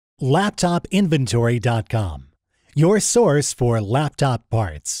laptopinventory.com, your source for laptop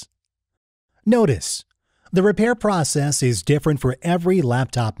parts. Notice, the repair process is different for every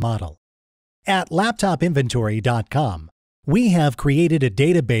laptop model. At laptopinventory.com, we have created a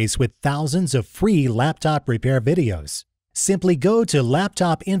database with thousands of free laptop repair videos. Simply go to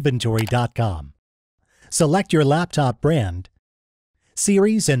laptopinventory.com, select your laptop brand,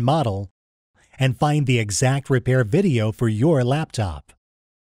 series and model, and find the exact repair video for your laptop.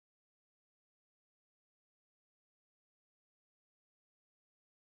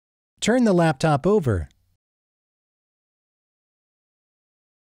 Turn the laptop over.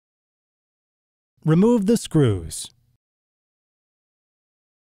 Remove the screws.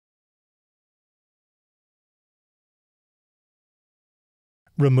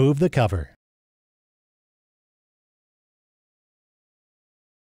 Remove the cover.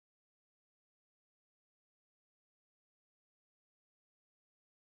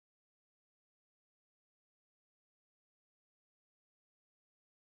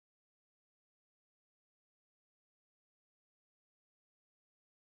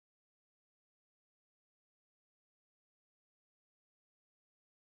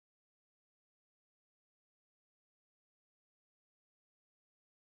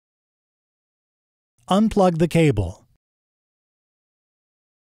 Unplug the cable.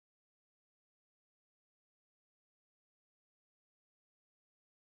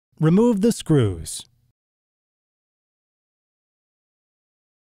 Remove the screws.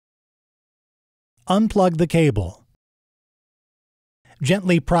 Unplug the cable.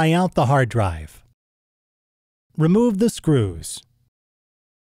 Gently pry out the hard drive. Remove the screws.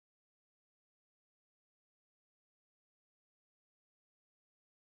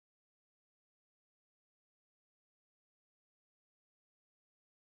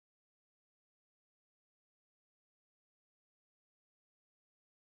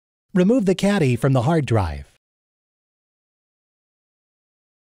 Remove the caddy from the hard drive.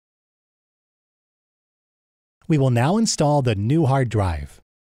 We will now install the new hard drive.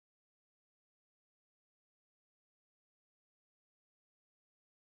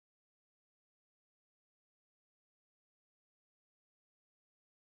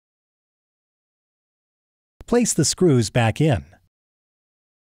 Place the screws back in.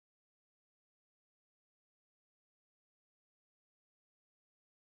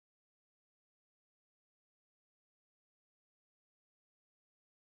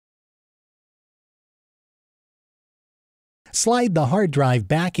 Slide the hard drive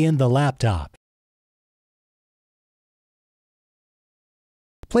back in the laptop.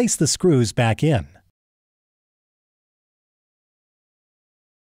 Place the screws back in.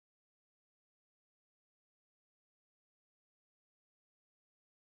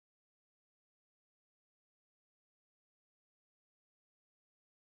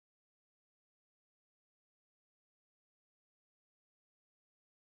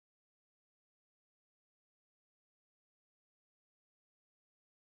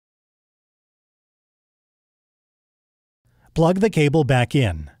 Plug the cable back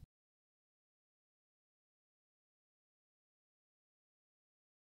in.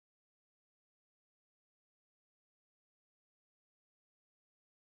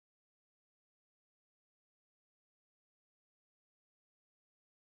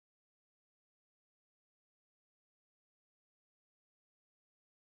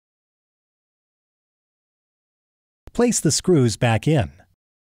 Place the screws back in.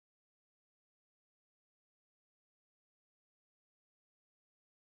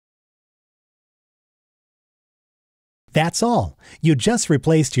 That's all. You just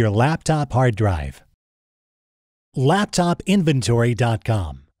replaced your laptop hard drive.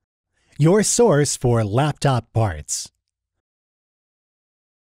 Laptopinventory.com, your source for laptop parts.